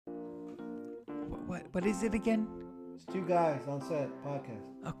What is it again? It's Two Guys on Set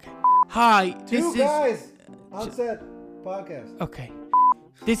podcast. Okay. Hi. Two Guys on Set podcast. Okay.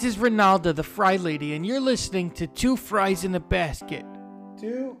 This is Ronaldo, the fry lady, and you're listening to Two Fries in a Basket.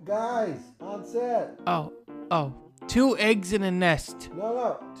 Two Guys on Set. Oh. Two eggs in a nest.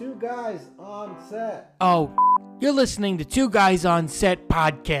 No. Two Guys on Set. Oh. You're listening to Two Guys on Set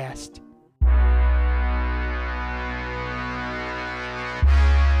podcast.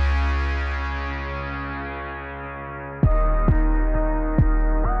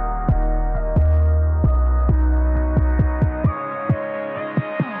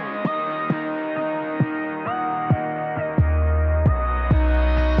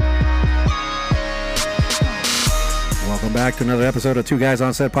 Back to another episode of Two Guys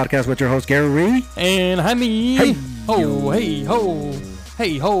on Set podcast with your host Gary and Honey. Hey ho, hey ho,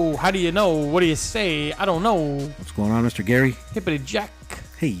 hey ho. How do you know? What do you say? I don't know. What's going on, Mr. Gary? Hippity jack.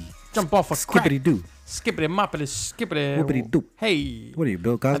 Hey. Jump off a crack. Skippity doo. Skippity moppity skippity. Whoopity doop. Hey. What are you,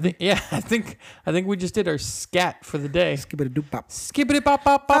 Bill Cosby? I think we just did our scat for the day. Skippity doop pop. Skippity pop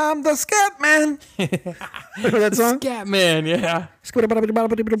pop pop. I'm the scat man. Remember that song? Scat man, yeah.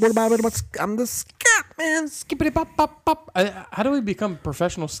 I'm the scat man. Skippity pop pop pop. How do we become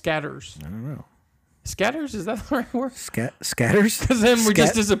professional scatters? I don't know. Scatters? Is that the right word? Scatters? Because then we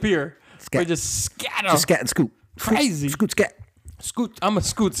just disappear. Scat. We just scatter. Just scat and scoot. Crazy. Scoot scat. Scoot. I'm a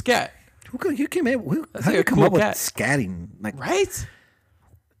scoot scat. You came in. That's How like do you a come cool up with cat. scatting? Like, Right?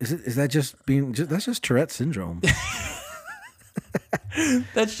 Is that just being? That's just Tourette syndrome.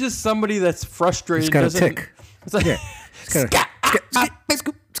 That's just somebody that's frustrated. It's got a tick. It's like, Yeah.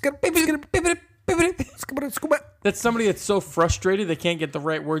 That's somebody that's so frustrated they can't get the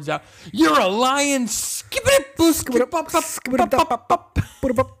right words out. You're a lion. Skippity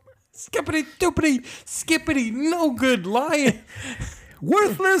doopity. Skippity no good lion.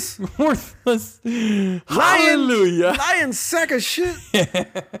 Worthless. Hallelujah. Lion sack of shit.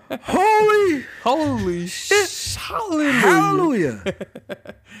 Holy shit. Hallelujah.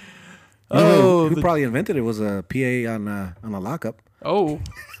 Who probably invented it was a PA on a lockup. Oh.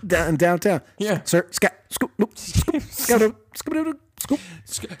 Downtown. Yeah. Sir, scat, scoop, nope, scoop, scoop.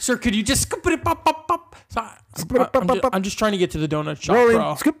 Sir, could you just scoop it pop pop pop? I'm just trying to get to the donut shop, Rolling,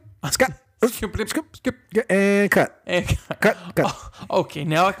 bro. scoop, scat, Scoop. and cut. Cut. Oh, okay,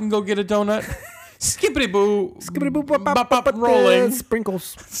 now I can go get a donut. Skippity boo. Skippity boo, bop, rolling.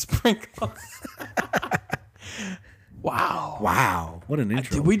 Sprinkles. Wow. What an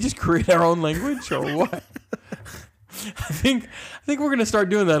intro. Did we just create our own language or what? I think we're gonna start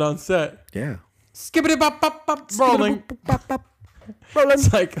doing that on set. Yeah. Skippity bop rolling.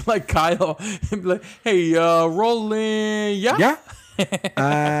 It's like Kyle. Like, hey, rolling. Yeah. Yeah.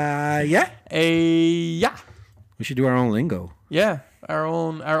 Yeah. Yeah. We should do our own lingo. Yeah. Our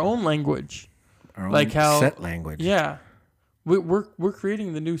own language. Our own like how set language. Yeah. We're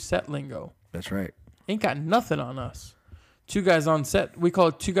creating the new set lingo. That's right. Ain't got nothing on us. Two Guys on Set. We call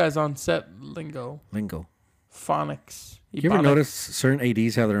it Two Guys on Set lingo. Phonics. You ever notice certain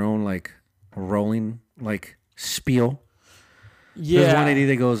ADs have their own like rolling like spiel? Yeah. There's one AD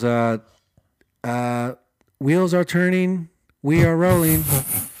that goes, wheels are turning, we are rolling.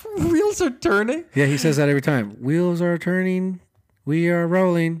 Wheels are turning? Yeah, he says that every time. Wheels are turning, we are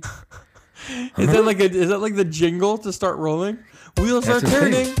rolling. Is that like the jingle to start rolling? Wheels are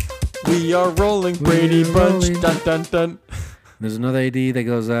turning, we are rolling. Brady Bunch, rolling. Dun dun dun. There's another AD that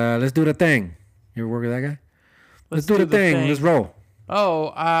goes, let's do the thing. You ever work with that guy? Let's do the thing. Let's roll.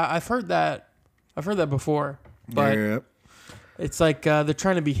 Oh, I've heard that. I've heard that before. But yep. It's like they're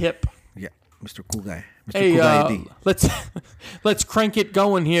trying to be hip. Yeah, Mr. Cool Guy. Mr. Hey, Cool Guy AD. let's crank it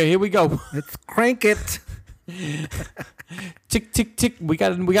going here. Here we go. Let's crank it. Tick tick tick. We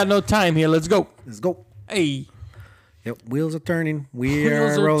got no time here. Let's go. Hey. Yep. Wheels are turning.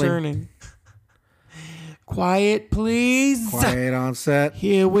 Wheels are rolling. Turning. Quiet, please. Quiet on set.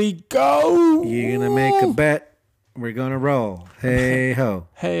 Here we go. You're gonna make a bet. We're gonna roll. Hey ho.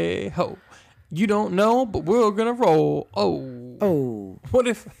 Hey ho. You don't know, but we're gonna roll. Oh. What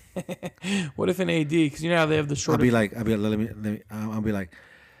if an AD? Because you know how they have the short. I'll be like,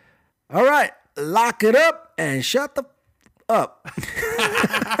 all right, lock it up and shut the up.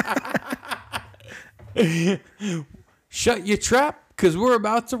 Shut your trap, because we're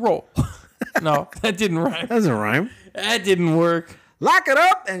about to roll. No, that didn't rhyme. That doesn't rhyme. That didn't work. Lock it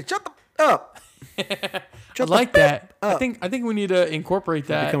up and shut the up. I like that. I think we need to incorporate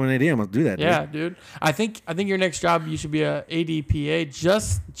that. Become an AD. I'm gonna do that. Yeah, dude. I think your next job you should be a ADPA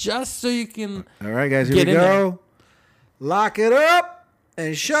just so you can. All right, guys. Here we go. Lock it up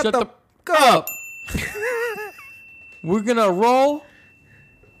and shut the up. We're gonna roll.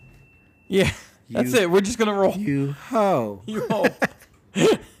 Yeah. That's it. We're just gonna roll. You ho. You hope.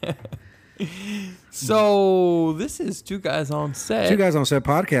 So this is Two Guys on Set. Two Guys on Set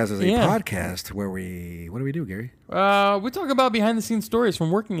podcast is a podcast where what do we do, Gary? We talk about behind the scenes stories from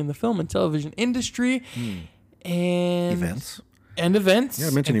working in the film and television industry and Events. And events. Yeah, I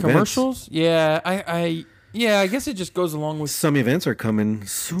mentioned and events. Commercials. Yeah, I guess it just goes along with Some events are coming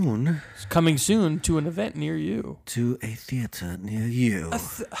soon coming soon to an event near you. to a theater near you. A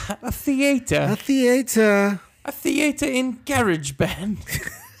theater. A theater. A theater in GarageBand.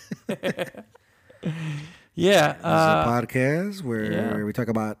 Yeah. This is a podcast where we talk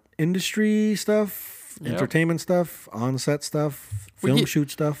about industry stuff, entertainment stuff, on-set stuff, film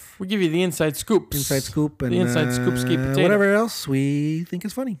shoot stuff, We give you the inside scoops. inside scoop, and The inside scoop ski potato. whatever else we think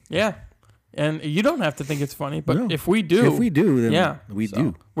is funny. Yeah. And you don't have to think it's funny, but No. if we do, If we do, then yeah, we So,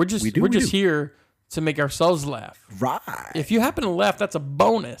 do. We're just We do, we're we just do. here to make ourselves laugh. Right. If you happen to laugh, that's a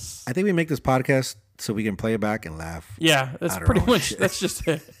bonus. I think we make this podcast so we can play it back and laugh. Yeah, that's At our pretty own much shit. that's just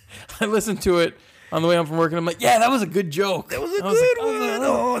it. I listened to it on the way home from work, and I'm like, yeah, that was a good joke. That was a I was good like, one.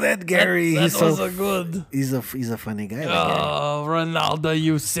 Oh, that Gary. That he's was so a good. he's a funny guy. that Gary. Oh, Ronaldo,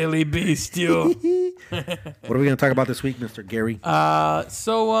 you silly beast, you. What are we going to talk about this week, Mr. Gary?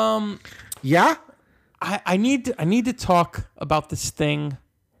 So Yeah? I need to talk about this thing.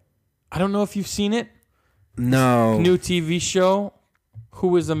 I don't know if you've seen it. No. New TV show,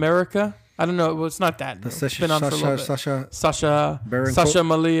 Who is America? I don't know. Well, it's not that new. It's been on for a little bit. Sasha Baron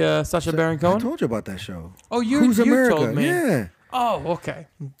Baron I Cohen. told you about that show. Oh, you Who's America? told me. Yeah. Oh, okay.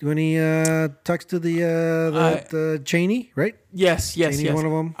 When he talks to the Cheney, right? Yes. Cheney's one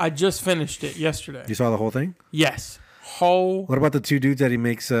of them. I just finished it yesterday. You saw the whole thing? Yes. What about the two dudes that he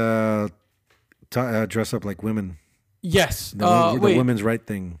makes dress up like women? Yes. The Wait. women's right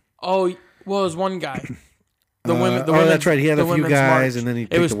thing. Oh, well, it was one guy. The women. That's right. He had a few women's guys, march. and then he It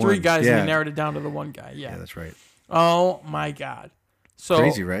picked was the three one. guys, Yeah. and he narrowed it down to the one guy. Yeah, Yeah. that's right. Oh my God. So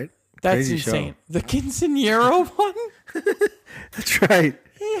Crazy, right? That's Crazy insane. show. The Quinceañero one. That's right.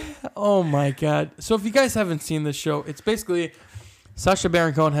 Oh my God. So if you guys haven't seen this show, it's basically Sacha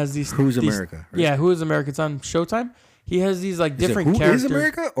Baron Cohen has these. Who's America? Right? Yeah, Who is America? It's on Showtime. He has these like Is it different Who characters. is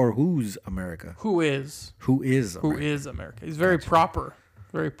America or Who's America? Who is? Who is Who America? is America? He's very proper.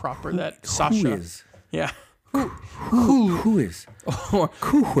 Very proper. That Sasha. Who is? Yeah. Who is? Or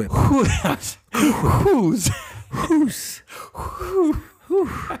Cool Whip. who's?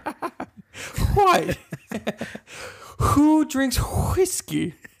 Why? Who drinks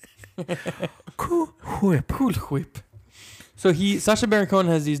whiskey? Cool Whip. Cool Whip. So Sacha Baron Cohen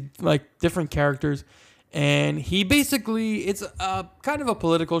has these like different characters, and he basically it's a kind of a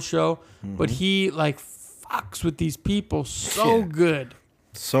political show, but he like fucks with these people so Yeah. good.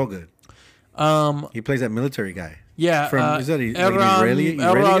 So good. He plays that military guy. Yeah, From is that like an Israeli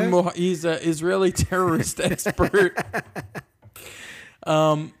guy? He's an Israeli terrorist expert.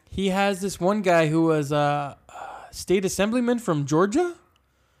 He has this one guy who was a state assemblyman from Georgia,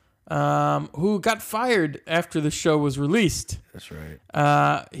 who got fired after the show was released. That's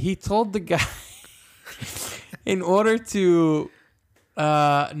right. He told the guy, in order to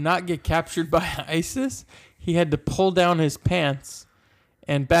not get captured by ISIS, he had to pull down his pants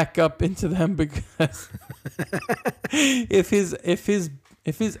and back up into them because if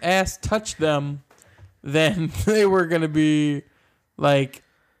his ass touched them, then they were gonna be like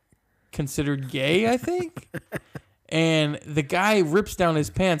considered gay, I think. And the guy rips down his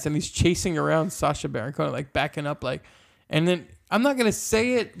pants and he's chasing around Sacha Baron Cohen, like backing up, like. And then I'm not gonna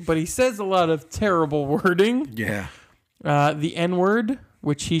say it, but he says a lot of terrible wording. Yeah. The N-word,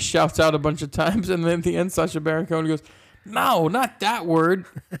 which he shouts out a bunch of times, and then at the end, Sacha Baron Cohen goes, "No, not that word.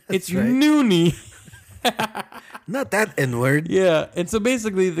 It's right. noonie." Not that N-word. Yeah, and so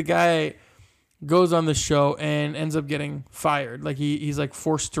basically, the guy goes on the show and ends up getting fired. Like he's like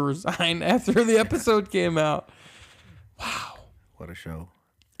forced to resign after the episode came out. Wow, What a show.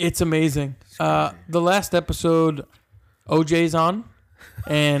 it's amazing. The last episode, OJ's on,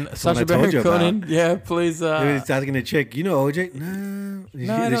 and Sacha I told Baron you Cohen, plays. He was asking the chick, you know OJ?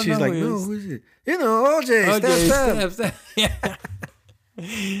 No. I don't She's know like, who he no, is. who is it? You know OJ. Step. Yeah.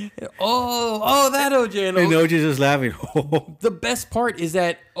 Oh, that OJ. And OJ's just laughing. The best part is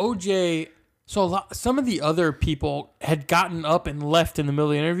that OJ. So some of the other people had gotten up and left in the middle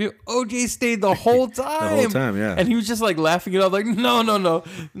of the interview. OJ stayed the whole time. The whole time, yeah. And he was just like laughing it off, like, no,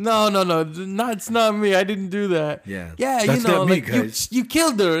 it's not me. I didn't do that. Yeah. Yeah, That's you know, not me, like guys. you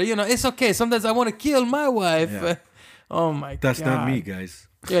killed her. You know, it's okay. Sometimes I want to kill my wife. Yeah. Oh my god. That's not me, guys.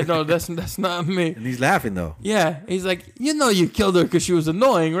 Yeah, no, that's not me. And he's laughing though. Yeah, he's like, you killed her because she was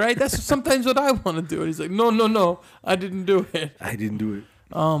annoying, right? That's sometimes what I want to do. And he's like, no, I didn't do it. I didn't do it.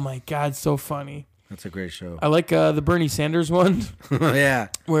 Oh my god, so funny. That's a great show. I like the Bernie Sanders one. Yeah.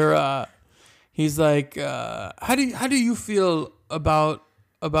 Where he's like, how do you feel about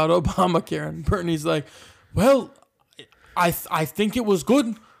Obamacare? And Bernie's like, well, I think it was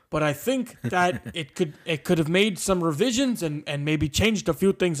good, but I think that it could have made some revisions and maybe changed a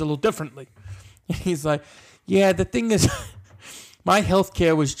few things a little differently. And he's like, yeah, the thing is, my health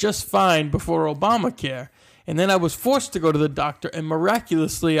care was just fine before Obamacare. And then I was forced to go to the doctor, and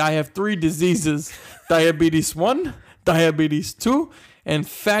miraculously, I have 3 diseases: diabetes 1, diabetes 2, and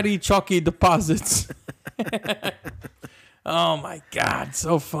fatty chalky deposits. Oh my God,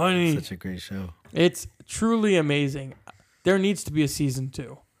 so funny. Such a great show. It's truly amazing. There needs to be a season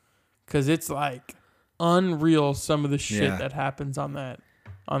 2, because it's like unreal some of the shit that happens on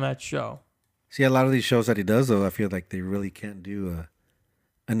that show. See, a lot of these shows that he does, though, I feel like they really can't do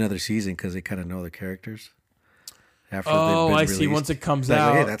another season because they kind of know the characters. After I see. Once it comes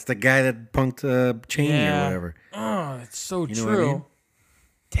out. Like, hey, that's the guy that punked Cheney or whatever. Oh, that's so true. What I mean?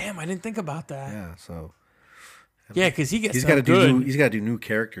 Damn, I didn't think about that. Yeah, so. Yeah, because he's got to do new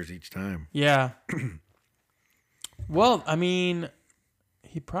characters each time. Yeah. Well, I mean,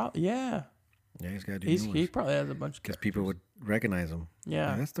 he probably Yeah, he's got to do new ones. He probably has a bunch of characters. Because people would recognize him.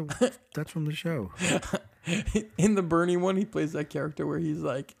 Yeah. That's from the show. In the Bernie one, he plays that character where he's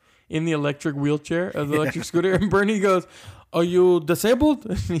like in the electric wheelchair, the electric scooter, and Bernie goes, "Are you disabled?"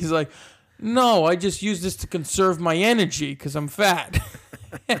 And he's like, "No, I just use this to conserve my energy because I'm fat."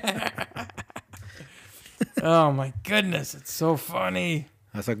 Oh my goodness, it's so funny.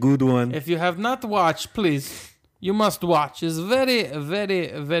 That's a good one. If you have not watched, please, you must watch. It's very, very,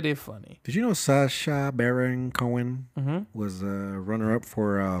 very funny. Did you know Sacha Baron Cohen was a runner-up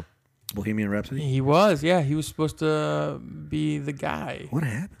for Bohemian Rhapsody? He was, yeah. He was supposed to be the guy. What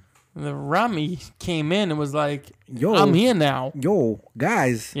happened? The Rami came in and was like, "Yo, I'm here now." Yo,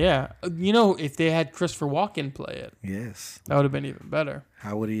 guys. Yeah. You know, if they had Christopher Walken play it, yes, that would have been even better.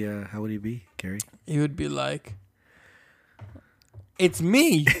 How would he be, Gary? He would be like, "It's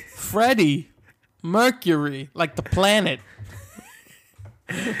me, Freddie Mercury, like the planet."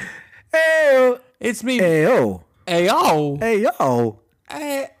 Hey, it's me. Ayo. Ayo. Ayo.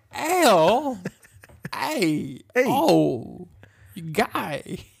 Ayo. Hey. Oh, you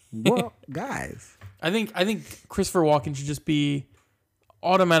guy. Well, guys. I think Christopher Walken should just be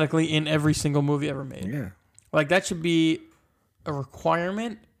automatically in every single movie ever made. Yeah. Like that should be a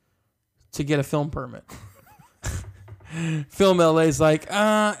requirement to get a film permit. Film LA is like,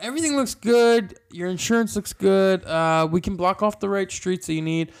 everything looks good. Your insurance looks good. We can block off the right streets that you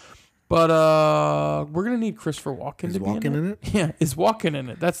need. But we're going to need Christopher Walken to be in it. Yeah, is Walken in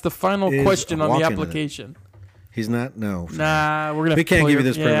it? That's the final question on the application. He's not? No. Nah, we're gonna. We can't give you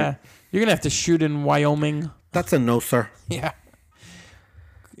this permit. Yeah, you're gonna have to shoot in Wyoming. That's a no, sir. Yeah.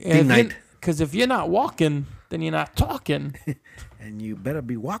 Because if you're not walking, then you're not talking. And you better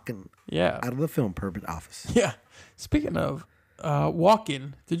be walking. Yeah. Out of the film permit office. Yeah. Speaking of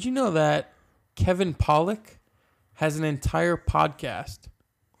walking, did you know that Kevin Pollak has an entire podcast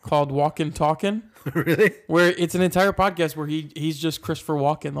called Walkin' Talkin'? Really? Where it's an entire podcast where he's just Christopher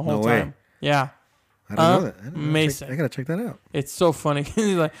Walken the whole time. Yeah. I don't know that. Amazing. I gotta check that out. It's so funny.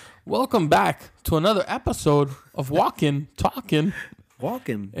 He's like, "Welcome back to another episode of Walkin' Talkin'."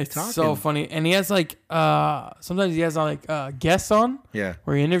 It's so funny, and he has like sometimes he has like guests on. Yeah.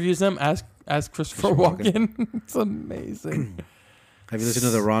 Where he interviews them as Christopher Walken. It's amazing. Have you listened to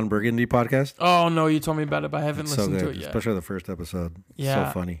the Ron Burgundy podcast? Oh no, you told me about it, but I haven't listened to it yet. Especially the first episode. Yeah.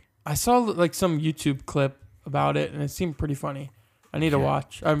 So funny. I saw like some YouTube clip about it, and it seemed pretty funny. I need to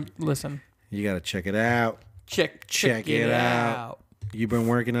watch. Listen. You gotta check it out. Check it out. You been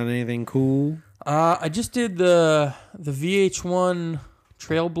working on anything cool? I just did the VH1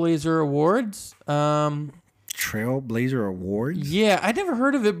 Trailblazer Awards. Trailblazer Awards? Yeah, I never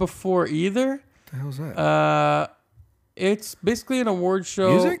heard of it before either. What the hell's that? It's basically an award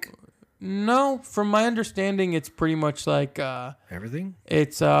show. Music? No, from my understanding, it's pretty much like everything.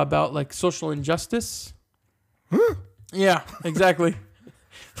 It's about like social injustice. Huh? Yeah, exactly.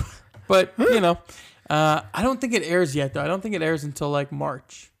 But you know, I don't think it airs yet though. I don't think it airs until like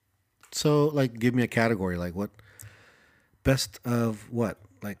March. So, like, give me a category. Like, what? Best of what?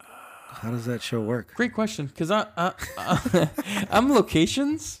 Like, how does that show work? Great question. Because I'm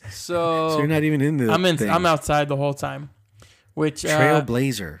locations, so you're not even in the. I'm outside the whole time. Which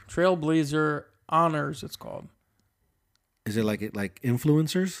Trailblazer Honors, it's called. Is it like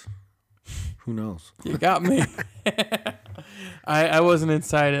influencers? Who knows? You got me. I wasn't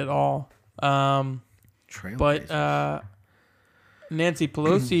inside at all. But Nancy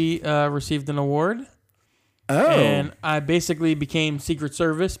Pelosi received an award Oh. And I basically became Secret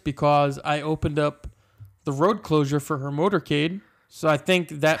Service because I opened up the road closure for her motorcade. So I think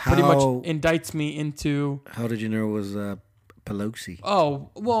that pretty much indicts me into... How did you know it was Pelosi? Oh,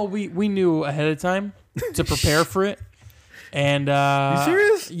 well, we knew ahead of time to prepare for it. And you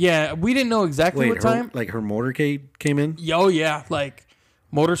serious? Yeah, we didn't know exactly what time. Her motorcade came in? Oh, yeah. Like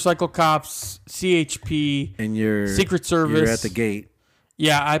motorcycle cops, CHP, and your Secret Service. You're at the gate.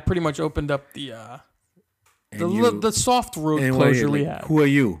 Yeah, I pretty much opened up the soft road closure we had. Who are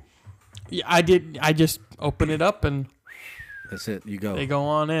you? Yeah, I did. I just opened it up and that's it. You go. They go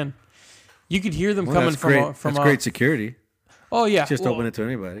on in. You could hear them coming from. That's great security. Oh yeah, just open it to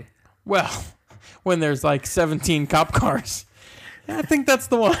anybody. Well, when there's like 17 cop cars, I think that's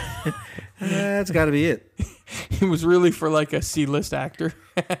the one. That's got to be it. He was really for like a C-list actor.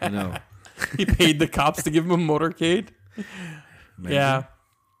 I know. He paid the cops to give him a motorcade. Maybe. Yeah.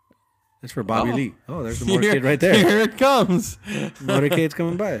 It's for Bobby Lee. Oh, there's the motorcade right there. Here it comes. Motorcade's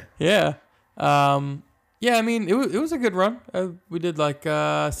coming by. Yeah. Yeah, I mean, it was a good run. We did like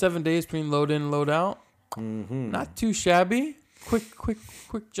 7 days between load in and load out. Mm-hmm. Not too shabby.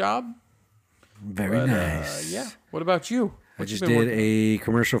 Quick job. Very nice. Yeah. What about you? I just did a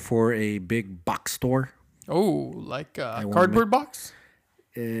commercial for a big box store. Oh, like a cardboard box?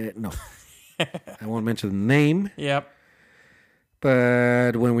 No. I won't mention the name. Yep.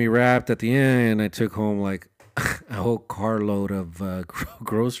 But when we wrapped at the end, I took home like a whole carload of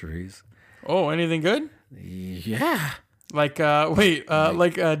groceries. Oh, anything good? Yeah. Like,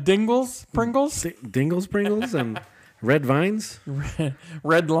 Dingles, Pringles? Dingles, Pringles, and red vines.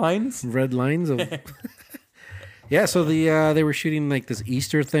 Red lines? Red lines of... Yeah, so they were shooting like this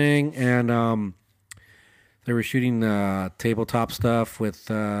Easter thing, and they were shooting tabletop stuff with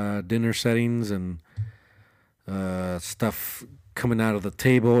dinner settings and stuff coming out of the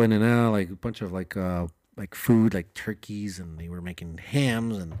table in and out, like a bunch of like food, like turkeys, and they were making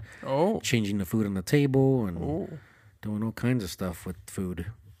hams and changing the food on the table and doing all kinds of stuff with food.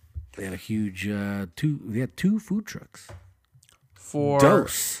 They had a huge two food trucks for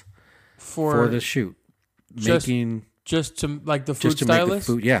the shoot. Just to like the food stylist?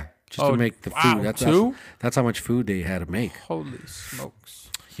 To make the food. That's how much food they had to make. Holy smokes!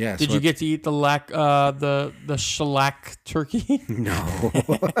 Yeah. Did you get to eat the shellac turkey? No.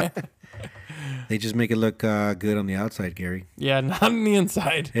 They just make it look good on the outside, Gary. Yeah, not on the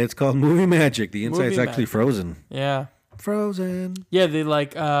inside. It's called movie magic. The inside's actually frozen. Yeah. Frozen. Yeah, they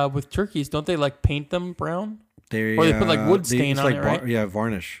like with turkeys, don't they like paint them brown? Or they put like wood stain on it, right? Yeah,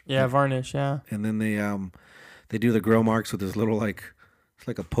 varnish. Yeah, varnish. Yeah. And then they do the grill marks with this little like it's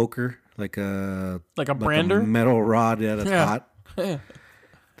like a poker, like a brander, a metal rod that's hot. Yeah.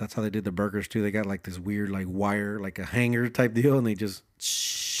 That's how they did the burgers too. They got like this weird like wire, like a hanger type deal, and they just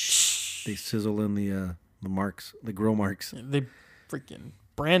they sizzle in the marks, the grill marks. They freaking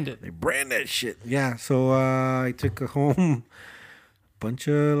brand it. They brand that shit. Yeah. So I took home a bunch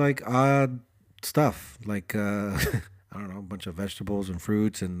of like odd stuff, like I don't know, a bunch of vegetables and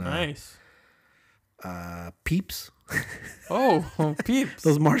fruits and nice. Peeps. Oh, Peeps.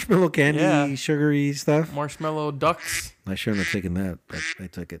 Those marshmallow candy, sugary stuff. Marshmallow ducks. I shouldn't have taken that, but I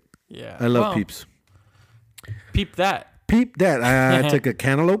took it. Yeah. I love Peeps. Peep that. Peep that. I took a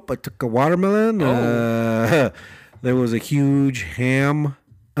cantaloupe. I took a watermelon. There was a huge ham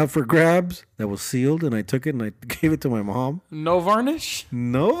up for grabs that was sealed, and I took it and I gave it to my mom. No varnish?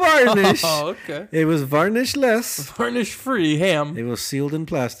 No varnish. Oh, okay. It was varnish-less. Varnish-free ham. It was sealed in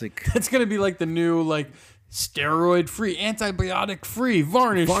plastic. That's going to be like the new, like, steroid-free, antibiotic-free,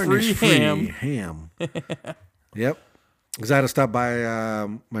 varnish-free ham. Yep. Because I had to stop by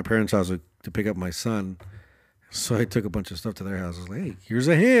my parents' house to pick up my son. So I took a bunch of stuff to their house. I was like, hey, here's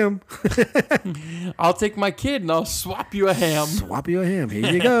a ham. I'll take my kid and I'll swap you a ham. Swap you a ham.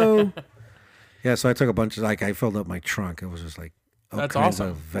 Here you go. Yeah, so I took a bunch of, like, I filled up my trunk. It was just like all kinds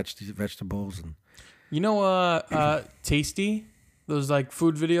of vegetables. And you know Tasty? Those, like,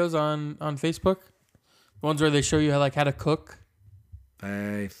 food videos on Facebook? The ones where they show you how to cook?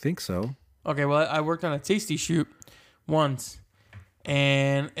 I think so. Okay, well, I worked on a Tasty shoot once.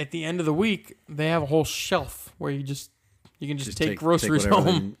 And at the end of the week, they have a whole shelf where you can just take groceries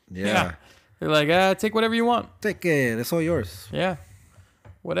home. Yeah. They're like, take whatever you want. Take it. It's all yours. Yeah.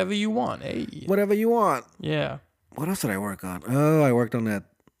 Whatever you want. Hey. Whatever you want. Yeah. What else did I work on? Oh, I worked on that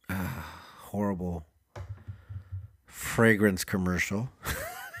horrible fragrance commercial.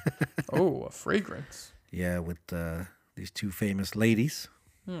 Oh, a fragrance. Yeah, with these two famous ladies.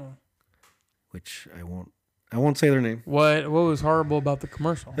 Which I won't say their name. What was horrible about the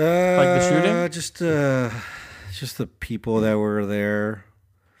commercial? Like the shooting? Just the people that were there.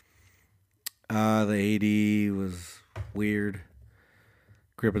 The 80 was weird.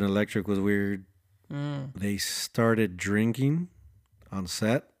 Grip and Electric was weird. They started drinking on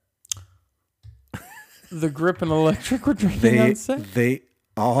set. The Grip and Electric were drinking on set? They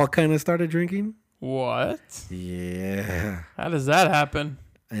all kind of started drinking. What? Yeah. How does that happen?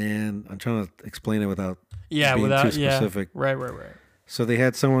 And I'm trying to explain it without being too specific. Right. So they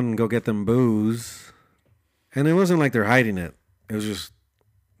had someone go get them booze. And it wasn't like they're hiding it. It was just,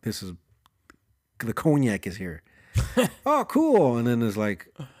 the cognac is here. Oh, cool. And then there's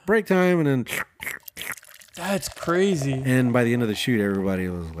like break time. And then. That's crazy. And by the end of the shoot, everybody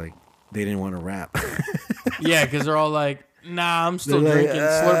was like, they didn't want to rap. Yeah, because they're all like, nah, I'm still drinking.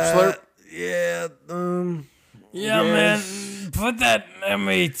 Slurp, slurp. Yeah. Yeah, yes. man. Put that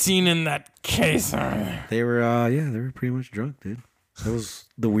M18 in that case. They were, they were pretty much drunk, dude. That was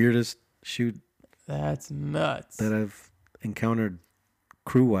the weirdest shoot. That's nuts. That I've encountered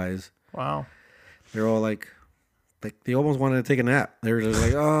crew-wise. Wow. They're all like they almost wanted to take a nap. They were just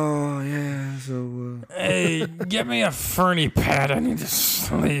like, oh, yeah, so... Hey, get me a Fernie pad. I need to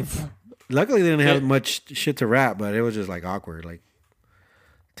sleep. Luckily, they didn't have much shit to rap, but it was just like awkward, like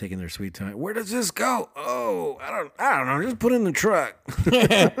taking their sweet time. Where does this go? Oh, I don't know. Just put it in the truck. Put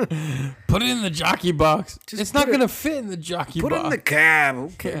it in the jockey box. It's not going to fit in the jockey box. Put it in the cab.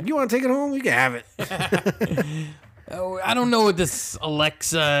 Okay. You want to take it home? You can have it. Oh, I don't know what this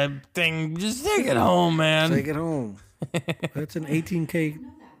Alexa thing. Just take it home, man. Take it home. That's an 18K.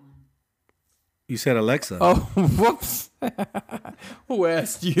 You said Alexa. Oh, whoops. Who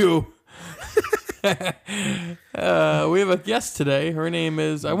asked you? We have a guest today. Her name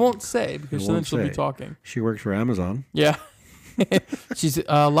is, I won't say because then she'll be talking. She works for Amazon. Yeah. She's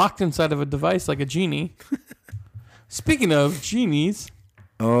locked inside of a device like a genie. Speaking of genies.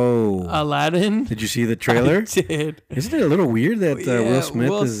 Oh. Aladdin. Did you see the trailer? I did. Isn't it a little weird that Will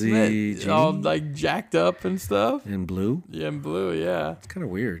Smith is the genie? All like jacked up and stuff. In blue? Yeah, in blue, yeah. It's kind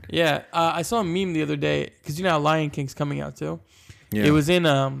of weird. Yeah. I saw a meme the other day because you know how Lion King's coming out too? Yeah. It was in...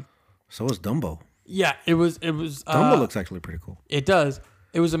 So is Dumbo. Yeah, it was... Dumbo looks actually pretty cool. It does.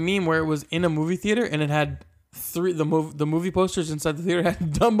 It was a meme where it was in a movie theater and it had the movie posters inside the theater had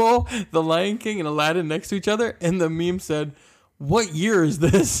Dumbo, the Lion King, and Aladdin next to each other, and the meme said, "What year is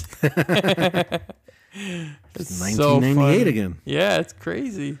this?" It's 1998 again. Yeah, it's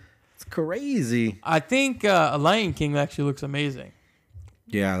crazy. It's crazy. I think Lion King actually looks amazing.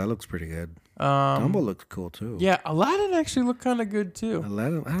 Yeah, that looks pretty good. Dumbo looked cool too. Yeah, Aladdin actually looked kind of good too.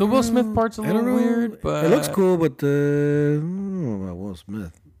 Aladdin, the Will Smith part's a little weird, but it looks cool. But I don't know about Will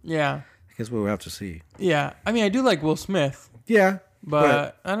Smith. Yeah, I guess we'll have to see. Yeah, I mean, I do like Will Smith. Yeah,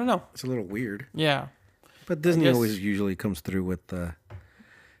 but I don't know. It's a little weird. Yeah, but Disney always usually comes through with the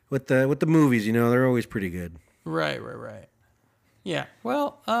movies. You know, they're always pretty good. Right. Yeah.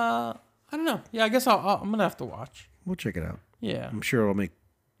 Well, I don't know. Yeah, I guess I'm gonna have to watch. We'll check it out. Yeah, I'm sure it'll make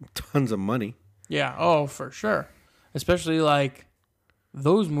tons of money. Yeah. Oh, for sure. Especially like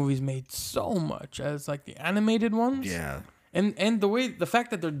those movies made so much as like the animated ones. Yeah. And the fact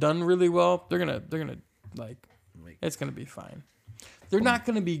that they're done really well, they're gonna like it's gonna be fine. They're not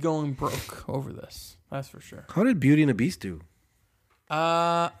gonna be going broke over this. That's for sure. How did Beauty and the Beast do?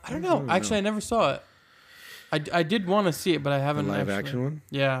 I don't know. Actually, I never saw it. I did want to see it, but I haven't. The live action one.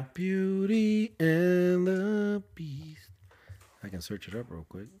 Yeah. Beauty and the Beast. I can search it up real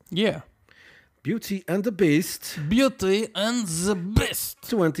quick. Yeah. Beauty and the Beast. Beauty and the Beast.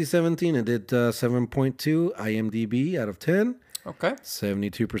 2017. It did 7.2 IMDb out of 10. Okay.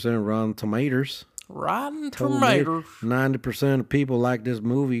 72% Rotten Tomatoes. Rotten Tomatoes. 90% of people like this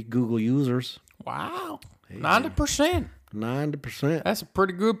movie. Google users. Wow. 90%. 90%. That's a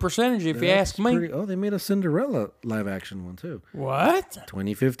pretty good percentage if you ask me. They made a Cinderella live action one too. What?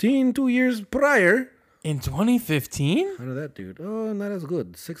 2015, 2 years prior. In 2015? How did that do? Oh, not as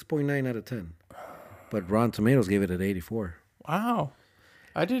good. 6.9 out of 10. But Rotten Tomatoes gave it an 84. Wow.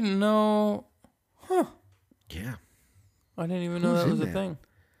 I didn't know. Huh. Yeah. I didn't even know that was a thing.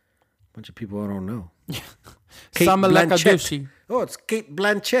 Bunch of people I don't know. Kate Blanchett. Oh, it's Kate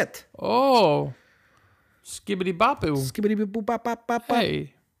Blanchett. Oh. Skibbity boppoo. Skibbity boop bop bop bop.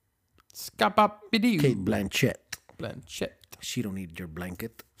 Hey. Skapapidoo. Kate Blanchett. Blanchett. She don't need your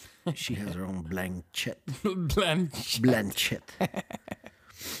blanket. She has her own Blanchett. Blanchett.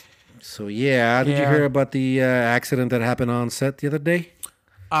 So yeah, did you hear about the accident that happened on set the other day?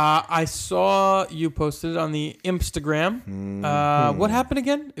 I saw you posted it on the Instagram. Mm-hmm. What happened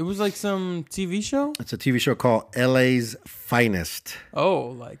again? It was like some TV show? It's a TV show called LA's Finest. Oh,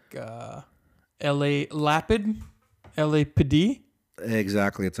 like LA Lapid? LAPD?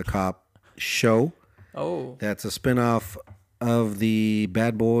 Exactly. It's a cop show. Oh. That's a spinoff of the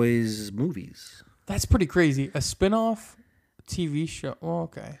Bad Boys movies. That's pretty crazy. A spinoff TV show. Well,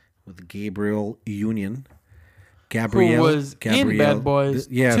 okay. With Gabrielle Union. Who was in Bad Boys,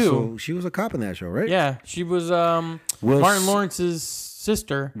 too. So she was a cop in that show, right? Yeah, she was Martin Lawrence's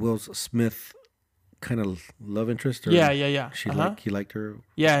sister. Will Smith kind of love interest? Or Yeah. He liked her?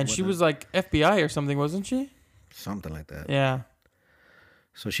 Yeah, and she was like FBI or something, wasn't she? Something like that. Yeah.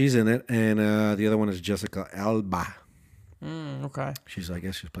 So she's in it, and the other one is Jessica Alba. Okay. I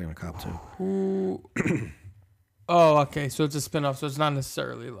guess she's playing a cop, too. Who? Oh, okay, so it's a spinoff, so it's not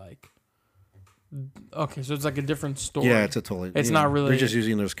necessarily like... Okay, so it's like a different story. Yeah, it's a totally... It's not really... They're just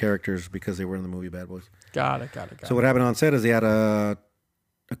using those characters because they were in the movie Bad Boys. Got it. So what happened on set is they had a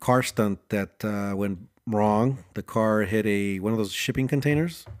car stunt that went wrong. The car hit one of those shipping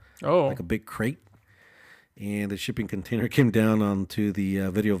containers. Oh. Like a big crate. And the shipping container came down onto the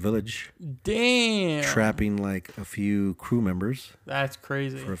Video Village. Damn. Trapping like a few crew members. That's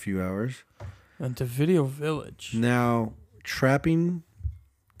crazy. For a few hours. And to Video Village. Now, trapping...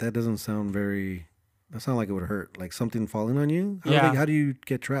 That doesn't sound very... That sounds like it would hurt. Like something falling on you? How do you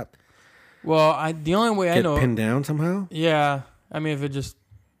get trapped? Well, the only way I know... Get pinned down somehow? Yeah. I mean, if it just...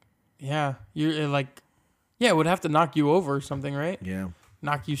 Yeah. You're like... Yeah, it would have to knock you over or something, right? Yeah.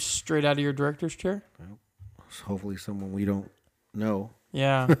 Knock you straight out of your director's chair? Well, hopefully someone we don't know.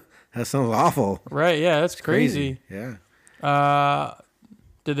 Yeah. That sounds awful. Right, yeah. That's crazy. Yeah.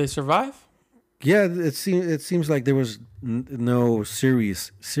 Did they survive? Yeah, it seems like there was no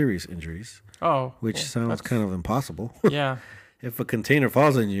serious injuries. Oh, which sounds kind of impossible. Yeah. If a container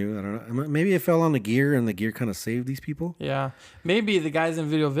falls on you, I don't know. Maybe it fell on the gear, and the gear kind of saved these people. Yeah, maybe the guys in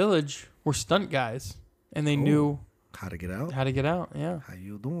Video Village were stunt guys, and they knew how to get out. Yeah. How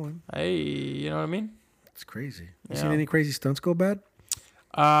you doing? Hey, you know what I mean? It's crazy. You seen any crazy stunts go bad?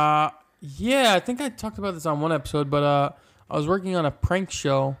 Yeah, I think I talked about this on one episode, but I was working on a prank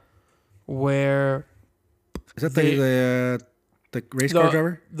show where is that the race car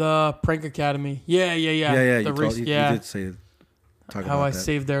driver? The Prank Academy. Yeah. The race, you did say talk how about I that.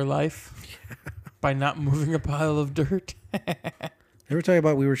 saved their life by not moving a pile of dirt. Ever tell you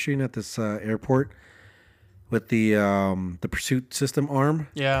about we were shooting at this airport with the pursuit system arm?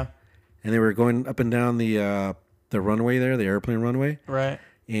 Yeah. And they were going up and down the runway there, the airplane runway. Right.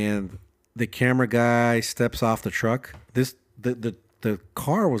 And the camera guy steps off the truck. The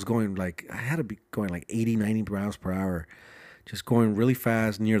car was going like, I had to be going like 80, 90 miles per hour, just going really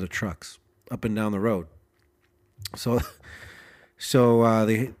fast near the trucks up and down the road. So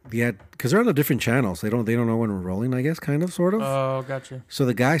they had, because they're on a different channel, so they don't know when we're rolling, I guess, kind of, sort of. Oh, gotcha. So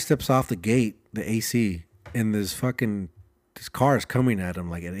the guy steps off the gate, the AC, and this car is coming at him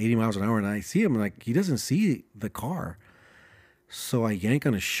like at 80 miles an hour, and I see him like he doesn't see the car. So I yank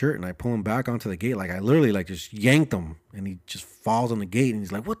on his shirt and I pull him back onto the gate. Like I literally like just yanked him, and he just falls on the gate, and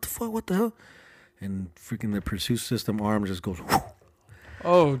he's like, "What the fuck? What the hell?" And freaking the pursuit system arm just goes. Whoo.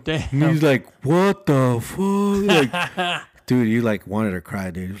 Oh damn! And he's like, "What the fuck?" Like, dude, you like wanted to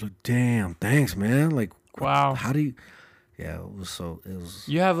cry, dude. He was like, "Damn, thanks, man." Like, wow. How do you? Yeah, it was.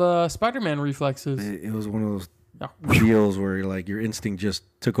 You have Spider-Man reflexes. It was one of those deals where like your instinct just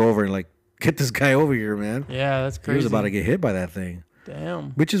took over and like. Get this guy over here, man. Yeah, that's crazy. He was about to get hit by that thing.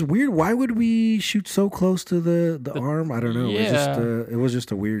 Damn. Which is weird. Why would we shoot so close to the arm? I don't know. Yeah. It was just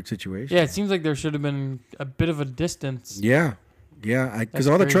a weird situation. Yeah, it seems like there should have been a bit of a distance. Yeah. Because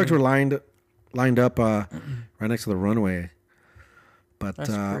all the trucks were lined up right next to the runway. But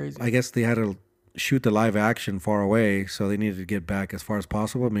I guess they had to shoot the live action far away, so they needed to get back as far as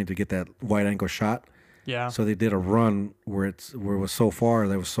possible. Maybe to get that wide angle shot. Yeah. So they did a run where it was so far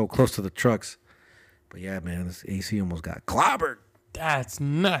that it was so close to the trucks. But yeah, man, this AC almost got clobbered. That's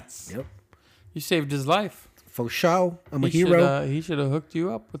nuts. Yep. You saved his life. For sure. I'm a hero. He should have hooked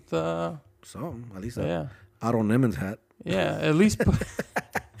you up with something. At least Otto Nemen's hat. Yeah, at least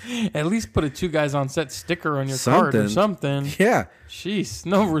put a 2 guys on set sticker on your card or something. Yeah. Jeez,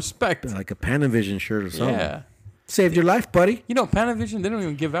 no respect. Like a Panavision shirt or something. Yeah. Saved your life, buddy. You know, Panavision, they don't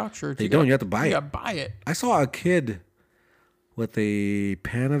even give out shirts. They don't. You have to buy it. You got to buy it. I saw a kid with a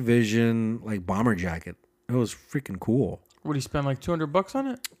Panavision like bomber jacket. It was freaking cool. What, did he spend like $200 on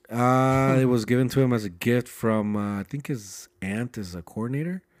it? It was given to him as a gift from, I think his aunt is a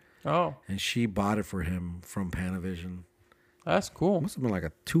coordinator. Oh. And she bought it for him from Panavision. That's cool. It must have been like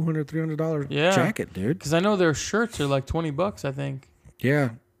a $200, $300 jacket, dude. Because I know their shirts are like $20, I think.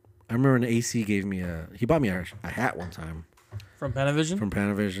 Yeah. I remember an AC he bought me a hat one time. From Panavision? From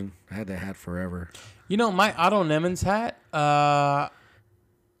Panavision. I had that hat forever. You know, my Otto Nemen's hat,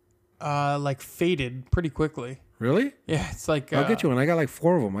 like faded pretty quickly. Really? Yeah, it's like... I'll get you one. I got like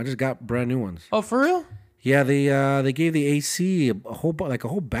 4 of them. I just got brand new ones. Oh, for real? Yeah, they gave the AC a whole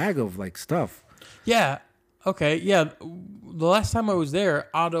bag of like stuff. Yeah. Okay. Yeah. The last time I was there,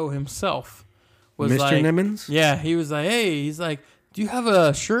 Otto himself was Mr. like, Nimmons? Yeah, he was like, hey, he's like, do you have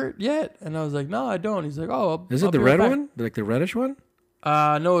a shirt yet? And I was like, no, I don't. He's like, oh, Is it the red one? Like the reddish one?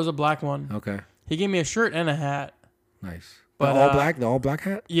 No, it was a black one. Okay. He gave me a shirt and a hat. Nice. But the all black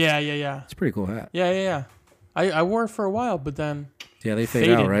hat? Yeah. It's a pretty cool hat. Yeah. I wore it for a while, but then they fade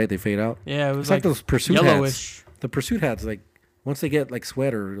out, right? They fade out. Yeah, it was like those pursuit yellowish. Hats. The pursuit hats, like once they get like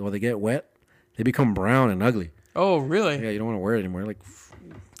sweat or they get wet, they become brown and ugly. Oh, really? Yeah, you don't want to wear it anymore. Like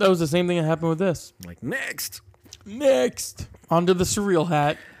that was the same thing that happened with this. Like next, onto the surreal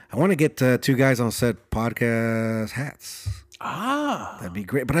hat. I want to get Two Guys on Set podcast hats. That'd be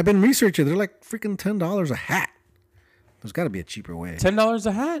great. But I've been researching. They're like freaking $10 a hat. There's got to be a cheaper way. $10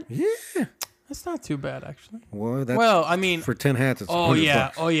 a hat? Yeah. That's not too bad, actually. Well, I mean, for 10 hats, it's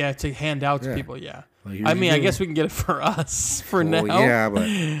 $100. Oh yeah, to hand out to people. Yeah. Well, I mean, I guess we can get it for us for now. Yeah, but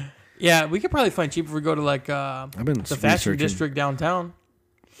yeah, we could probably find cheap if we go to like the fashion district downtown.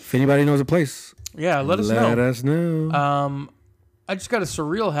 If anybody knows a place, let us know. Let us know. I just got a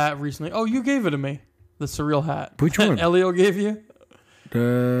surreal hat recently. Oh, you gave it to me. The surreal hat. Which one? Elio gave you.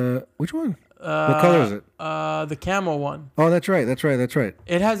 Which one? What color is it? The camel one. Oh, that's right.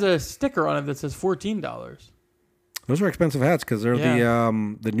 It has a sticker on it that says $14. Those are expensive hats because they're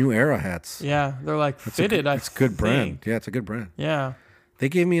the new era hats. Yeah, they're like fitted. It's a good brand. Yeah, it's a good brand. Yeah. They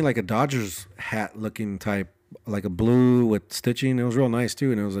gave me like a Dodgers hat looking type, like a blue with stitching. It was real nice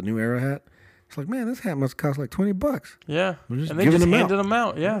too, and it was a new era hat. It's like, man, this hat must cost like $20. Yeah, and they just handed them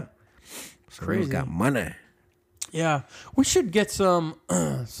out. Yeah, so crazy. Got money. Yeah, we should get some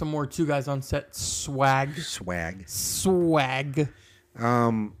more Two Guys on Set swag.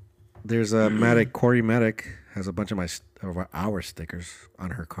 There's a Corey Medic has a bunch of our stickers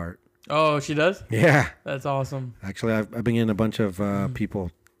on her cart. Oh, she does? Yeah, that's awesome. Actually, I've been getting a bunch of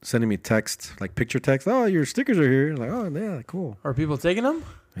people sending me texts, like picture text. Oh, your stickers are here. Like, oh yeah, cool. Are people taking them?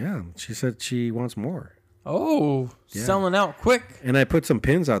 Yeah, she said she wants more. Oh, selling out quick. And I put some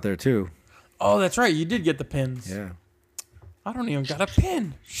pins out there too. Oh, that's right. You did get the pins. Yeah. I don't even got a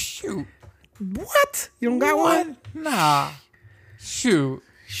pin. Shoot. What? You don't got one? Nah. Shoot.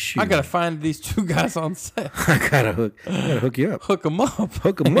 I gotta find these Two Guys on Set. I gotta hook you up. Hook them up.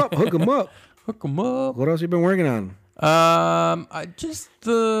 Hook them up. Hook them up. Hook them up. What else you been working on? Just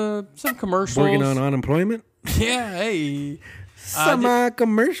some commercials. Working on unemployment? Yeah. Hey. Some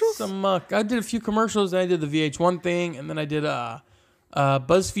commercials. I did a few commercials. I did the VH1 thing, and then I did a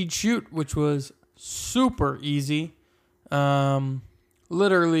BuzzFeed shoot, which was super easy.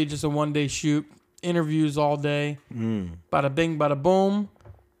 Literally just a 1-day shoot. Interviews all day. Bada bing, bada boom.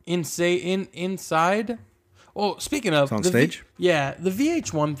 Inside. Oh, speaking of, it's on stage. The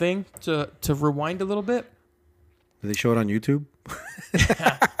VH1 thing. To rewind a little bit. Do they show it on YouTube?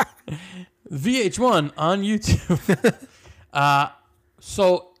 VH1 on YouTube.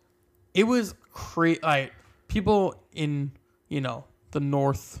 So it was crazy. Like people in the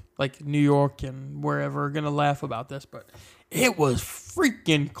north, like New York and wherever, are gonna laugh about this, but it was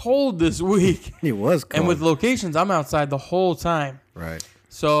freaking cold this week. It was cold. And with locations, I'm outside the whole time. Right.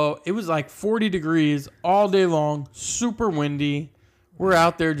 So it was like 40 degrees all day long, super windy. We're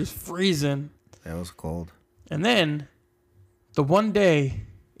out there just freezing. That was cold. And then the one day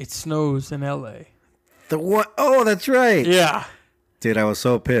it snows in LA. The what? Oh, that's right. Yeah. Dude, I was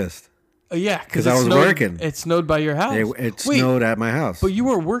so pissed. Yeah, because I was working. It snowed by your house. It snowed at my house. But you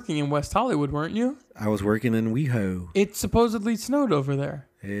were working in West Hollywood, weren't you? I was working in WeHo. It supposedly snowed over there.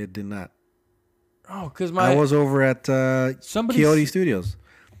 It did not. Oh, because I was over at Quixote Studios.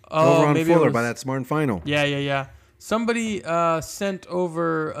 Over on Fuller by that Smart & Final. Yeah. Somebody sent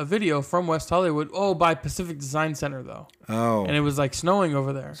over a video from West Hollywood. Oh, by Pacific Design Center, though. Oh. And it was like snowing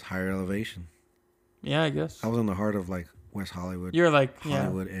over there. It's higher elevation. Yeah, I guess. I was in the heart of like West Hollywood. You're like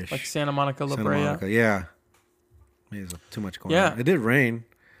Hollywood-ish. Like Santa Monica, La Brea. Yeah. Maybe there's too much going on. It did rain.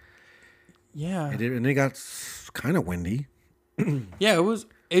 Yeah. It did, and it got kind of windy. Yeah, it was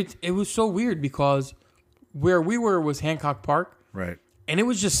so weird because where we were was Hancock Park. Right. And it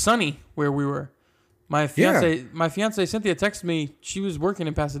was just sunny where we were. My fiance Cynthia texted me. She was working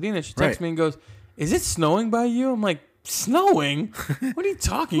in Pasadena. She texted me and goes, "Is it snowing by you?" I'm like, "Snowing? What are you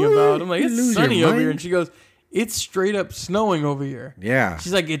talking about?" I'm like, "It's sunny over here." And she goes, "It's straight up snowing over here." Yeah.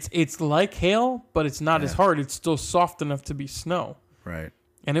 She's like, "It's like hail, but it's not as hard. It's still soft enough to be snow." Right.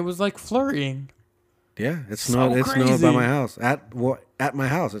 And it was like flurrying. Yeah, it snowed. It snowed by my house. At my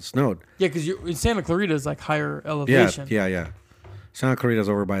house, it snowed. Yeah, because in Santa Clarita is like higher elevation. Yeah. Santa Clarita's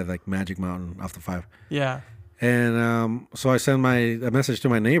over by like Magic Mountain off the 5. Yeah. And so I send a message to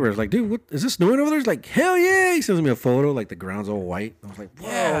my neighbors like, dude, what is this snowing over there? He's like, hell yeah. He sends me a photo, like the ground's all white. I was like,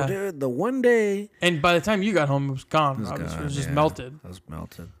 whoa, dude, the one day. And by the time you got home, it was gone. It was just melted. It was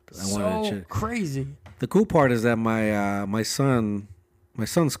melted. So crazy. The cool part is that my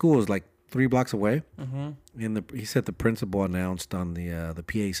son's school is like 3 blocks away. Mm-hmm. And he said the principal announced on the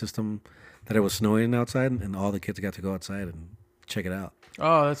PA system that it was snowing outside, and all the kids got to go outside and check it out.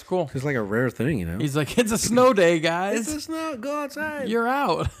 Oh, that's cool. It's like a rare thing, you know. He's like, it's a snow day, guys. It's a snow. Go outside. You're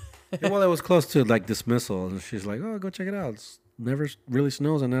out. Well, it was close to like dismissal, and she's like, "Oh, go check it out. It's never really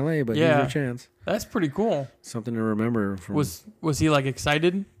snows in LA, but here's your chance." That's pretty cool. Something to remember. Was he like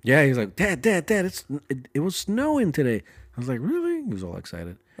excited? Yeah, he was like, "Dad, it was snowing today." I was like, "Really?" He was all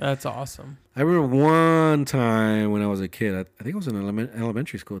excited. That's awesome. I remember one time when I was a kid. I think it was in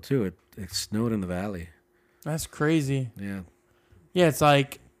elementary school too. It snowed in the valley. That's crazy. Yeah. Yeah, it's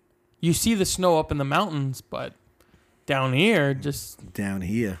like you see the snow up in the mountains, but down here, just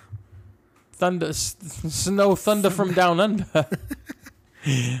thunder from down under.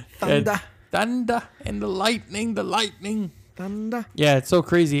 Thunder and the lightning. Thunder. Yeah, it's so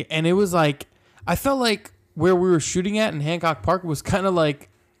crazy. And it was like, I felt like where we were shooting at in Hancock Park was kind of like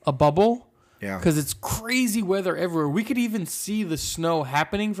a bubble. Yeah. Because it's crazy weather everywhere. We could even see the snow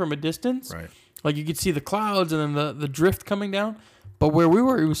happening from a distance. Right. Like you could see the clouds and then the drift coming down. But where we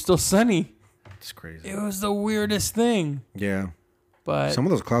were, it was still sunny. It's crazy. It was the weirdest thing. Yeah. But some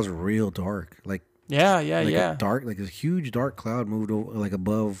of those clouds were real dark. Like dark, like a huge dark cloud moved over, like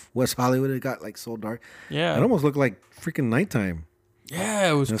above West Hollywood. It got like so dark. Yeah. It almost looked like freaking nighttime.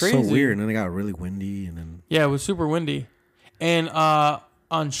 Yeah, it was crazy. So weird. And then it got really windy, and then it was super windy. And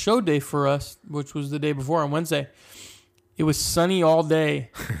on show day for us, which was the day before on Wednesday, it was sunny all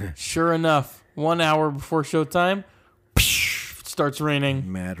day. Sure enough, 1 hour before showtime, starts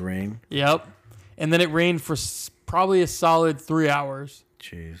raining. Mad rain. Yep. And then it rained for probably a solid 3 hours.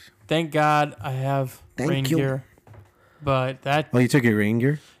 Jeez. Thank God I have rain gear. But that... Oh, you took your rain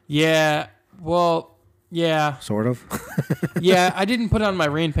gear? Yeah. Well, yeah. Sort of? Yeah, I didn't put on my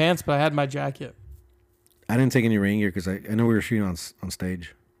rain pants, but I had my jacket. I didn't take any rain gear because I know we were shooting on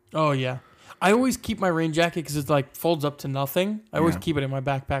stage. Oh, yeah. I always keep my rain jacket because it like folds up to nothing. I always keep it in my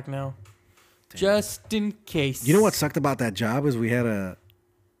backpack now. Damn. Just in case. You know what sucked about that job is we had a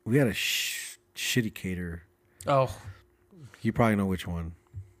shitty caterer. Oh. You probably know which one.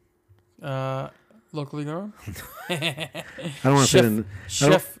 Locally known? I don't want to sit in...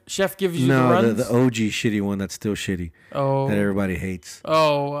 Chef gives you the runs? No, the OG shitty one that's still shitty. Oh. That everybody hates.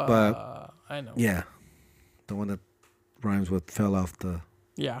 Oh. But I know. Yeah. The one that rhymes with fell off the...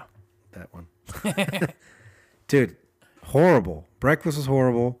 Yeah. That one. Dude, horrible. Breakfast was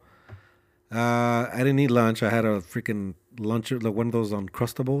horrible. I didn't eat lunch. I had a freaking lunch, like one of those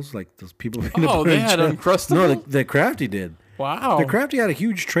Uncrustables, like those people. Oh, they had Uncrustables? No, the Crafty did. Wow. The Crafty had a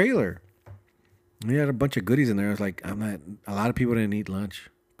huge trailer. We had a bunch of goodies in there. I was like, a lot of people didn't eat lunch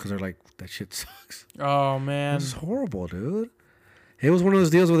because they're like, that shit sucks. Oh, man. This is horrible, dude. It was one of those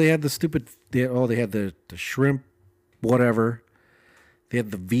deals where they had they had the shrimp, whatever. They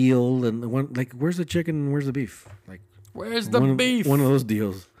had the veal and the one, like, where's the chicken and where's the beef? Like, where's the beef? One of those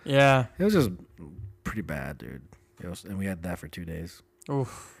deals. Yeah. It was just pretty bad, dude. And we had that for 2 days.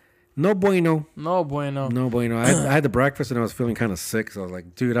 Oof. No bueno. No bueno. No bueno. I had the breakfast and I was feeling kind of sick. So I was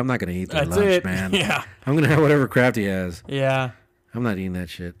like, dude, I'm not going to eat that lunch, man. Yeah. I'm going to have whatever Crafty has. Yeah. I'm not eating that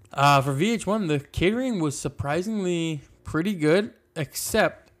shit. For VH1, the catering was surprisingly pretty good,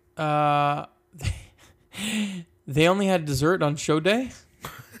 except they only had dessert on show day.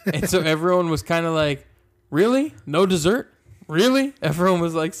 And so everyone was kind of like, really? No dessert? Really? Everyone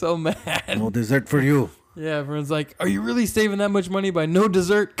was like so mad. No dessert for you. Yeah, everyone's like, are you really saving that much money by no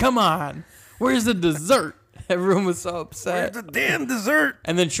dessert? Come on. Where's the dessert? Everyone was so upset. Where's the damn dessert?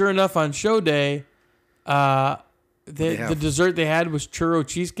 And then sure enough, on show day, the dessert they had was churro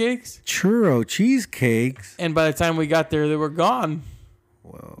cheesecakes. Churro cheesecakes? And by the time we got there, they were gone.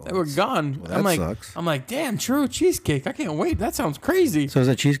 Whoa. They were gone. Well, that sucks. I'm like, damn, churro cheesecake. I can't wait. That sounds crazy. So is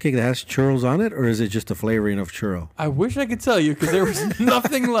that cheesecake that has churros on it, or is it just a flavoring of churro? I wish I could tell you because there was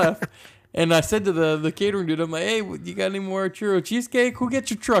nothing left. And I said to the catering dude, I'm like, hey, you got any more churro cheesecake? Who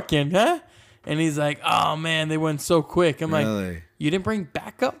get your truck in, huh? And he's like, oh, man, they went so quick. I'm like, you didn't bring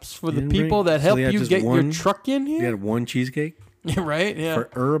backups for the people that help you get your truck in here? You had one cheesecake? Yeah, right? Yeah. For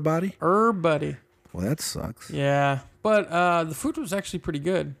everybody? Everybody. Well, that sucks. Yeah. But the food was actually pretty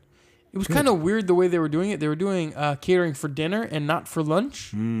good. It was kind of weird the way they were doing it. They were doing catering for dinner and not for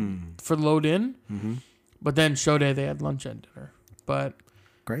lunch, for load in. Mm-hmm. But then show day, they had lunch and dinner. But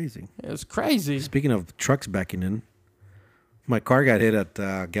crazy. It was crazy. Speaking of trucks backing in, My car got hit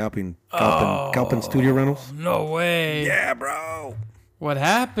at Galpin Studio Rentals. No way. Yeah, bro. What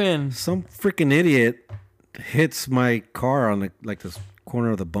happened? Some freaking idiot hits my car on this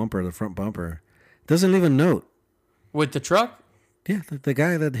corner of the front bumper. Doesn't leave a note. With the truck? Yeah, the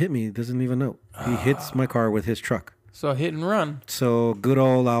guy that hit me doesn't leave a note. He hits my car with his truck. So hit and run. So good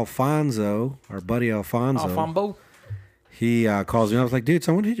old Alfonso, our buddy Alfonso. He calls me. I was like, dude,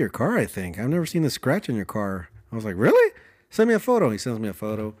 someone hit your car, I think. I've never seen a scratch in your car. I was like, really? Send me a photo. He sends me a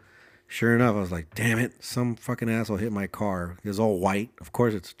photo. Sure enough, I was like, damn it. Some fucking asshole hit my car. It was all white. Of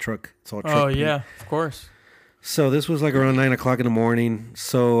course, it's a truck. It's all truck. Oh, paint. yeah, of course. So this was like around 9 o'clock in the morning.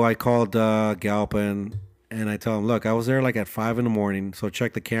 So I called Galpin, and I tell him, look, I was there like at 5 in the morning. So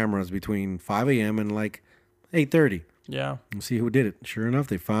check the cameras between 5 a.m. and like 8:30. Yeah. And see who did it. Sure enough,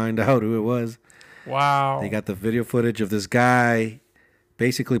 they find out who it was. Wow. They got the video footage of this guy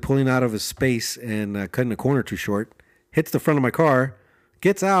basically pulling out of his space and cutting the corner too short. Hits the front of my car,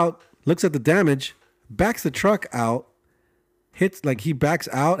 gets out, looks at the damage, backs the truck out, he backs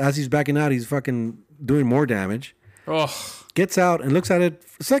out. As he's backing out, he's fucking doing more damage. Ugh. Gets out and looks at it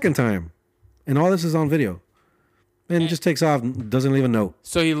a second time. And all this is on video. And just takes off and doesn't leave a note.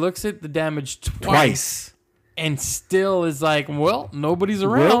 So he looks at the damage twice. And still is like, well, nobody's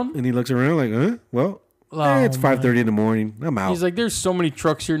around. Well, and he looks around like, huh? Well, it's 5:30 in the morning. I'm out. He's like, there's so many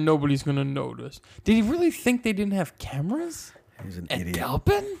trucks here, nobody's going to notice. Did he really think they didn't have cameras? He's an at idiot.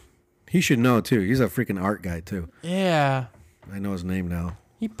 Galpin? He should know, too. He's a freaking art guy, too. Yeah. I know his name now.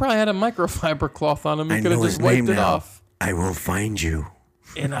 He probably had a microfiber cloth on him. He could have just wiped it off. I will find you.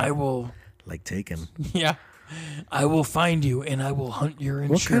 And I will... Like Taken. Yeah. I will find you and I will hunt your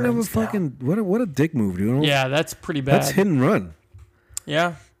insurance. What kind of a fucking... What a dick move, dude. Yeah, that's pretty bad. That's hit and run.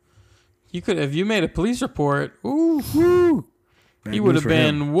 Yeah. You could... If you made a police report, ooh. He would have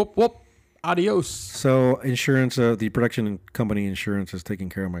been whoop, whoop. Adios. So insurance, the production company insurance is taking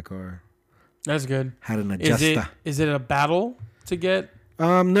care of my car. That's good. Had an adjuster. Is it a battle to get?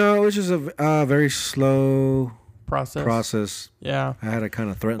 No, it was just a very slow process. Yeah. I had to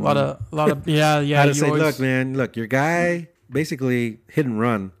kind of threaten a lot of yeah. I had to say, look, man, your guy basically hit and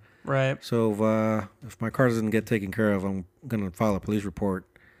run. Right. So if my car doesn't get taken care of, I'm gonna file a police report.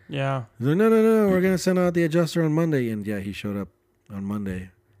 Yeah. He's like, no, we're gonna send out the adjuster on Monday, and yeah, he showed up on Monday.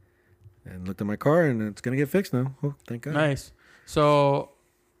 And looked at my car, and it's gonna get fixed now. Oh, thank God. Nice. So,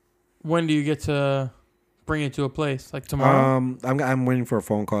 when do you get to bring it to a place? Like tomorrow? I'm waiting for a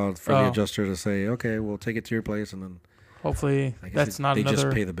phone call for the adjuster to say, okay, we'll take it to your place, and then hopefully that's not another. They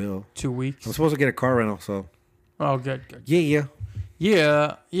just pay the bill. 2 weeks. I'm supposed to get a car rental, so. Oh, good. Yeah.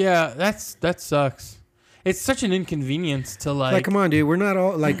 That sucks. It's such an inconvenience to like. Like, come on, dude. We're not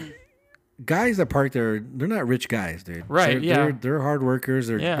all like. Guys that park there, they're not rich guys, dude. Right, They're hard workers.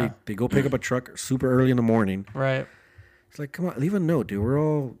 They go pick up a truck super early in the morning. Right. It's like, come on, leave a note, dude. We're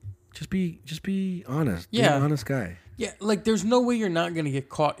all just be honest. Yeah. Be an honest guy. Yeah, like there's no way you're not going to get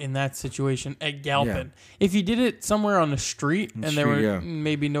caught in that situation at Galpin. Yeah. If you did it somewhere on the street and there were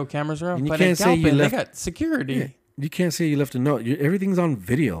maybe no cameras around, but at Galpin, they got security. Yeah. You can't say you left a note. Everything's on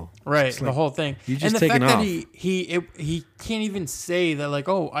video. Right, the whole thing. You just and the taking fact off. that he can't even say that, like,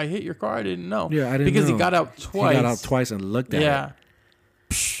 oh, I hit your car, I didn't know. Yeah, I didn't because know. he got out twice. He got out twice and looked at it. Yeah.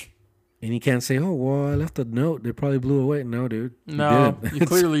 And he can't say, oh, well, I left a note. They probably blew away. No, dude. No, you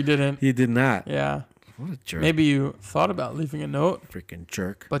clearly didn't. He did not. Yeah. What a jerk. Maybe you thought about leaving a note. Freaking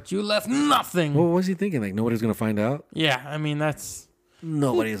jerk. But you left nothing. What was he thinking? Like, nobody's going to find out? Yeah, I mean, that's...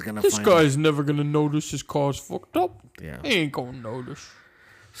 Nobody's going to find out. This guy's never going to notice his car's fucked up. Yeah. He ain't going to notice.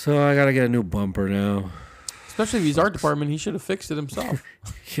 So I got to get a new bumper now. Especially if he's art department, he should have fixed it himself.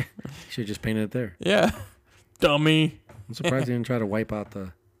 Yeah. He should have just painted it there. Yeah. Dummy. I'm surprised he didn't try to wipe out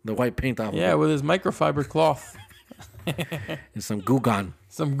the white paint off of it. Yeah, with his microfiber cloth. And some Goo Gone.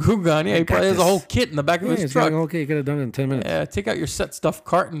 Some Goo Gone. Yeah, he probably has a whole kit in the back of his truck. Okay, you could have done it in 10 minutes. Yeah, take out your set stuff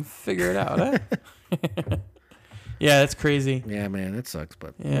cart and figure it out, huh? Yeah, that's crazy. Yeah, man, that sucks,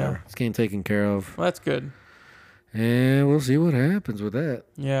 but whatever. It's getting taken care of. Well, that's good. And we'll see what happens with that.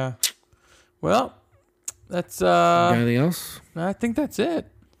 Yeah. Well, that's... Anything else? I think that's it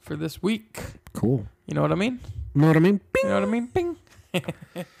for this week. Cool. You know what I mean? Know what I mean? Bing. You know what I mean? Bing.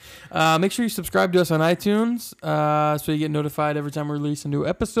 Make sure you subscribe to us on iTunes so you get notified every time we release a new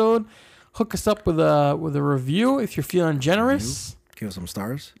episode. Hook us up with a review if you're feeling generous. Give us some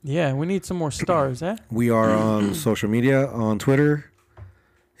stars. Yeah, we need some more stars, eh? We are on social media, on Twitter,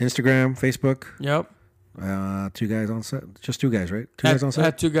 Instagram, Facebook. Yep. 2 guys on set. Just 2 guys, right? 2 guys on set?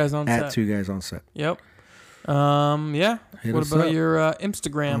 At 2 guys on set. At 2 guys on set. Yep. Yeah. What about your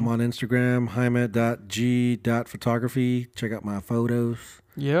Instagram? I'm on Instagram, jaime.g.photography. Check out my photos.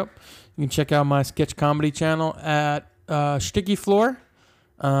 Yep. You can check out my sketch comedy channel at Sticky Floor.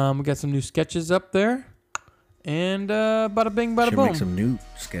 We got some new sketches up there. And bada bing, bada boom. Make some new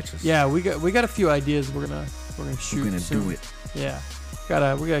sketches. Yeah, we got a few ideas we're gonna shoot. We're gonna soon. do it. Yeah,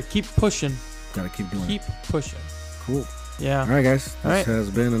 we gotta keep pushing. Gotta keep doing it. Keep pushing. Cool. Yeah. All right, guys. This has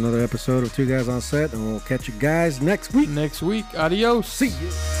been another episode of Two Guys on Set, and we'll catch you guys next week. Adios. See you.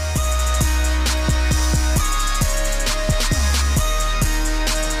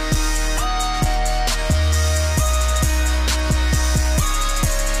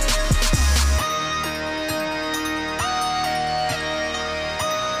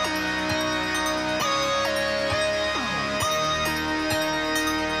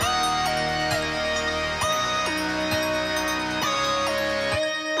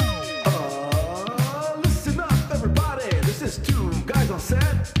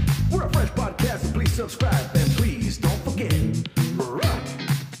 Subscribe and please don't forget.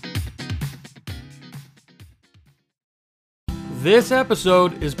 This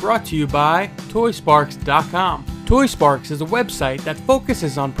episode is brought to you by ToySparks.com. ToySparks is a website that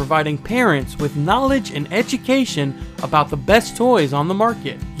focuses on providing parents with knowledge and education about the best toys on the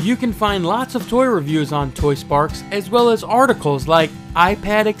market. You can find lots of toy reviews on ToySparks, as well as articles like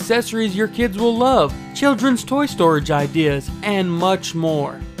iPad accessories your kids will love, children's toy storage ideas, and much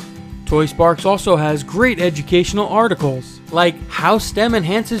more. ToySparks also has great educational articles, like how STEM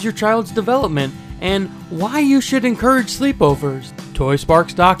enhances your child's development and why you should encourage sleepovers.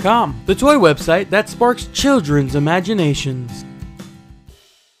 ToySparks.com, the toy website that sparks children's imaginations.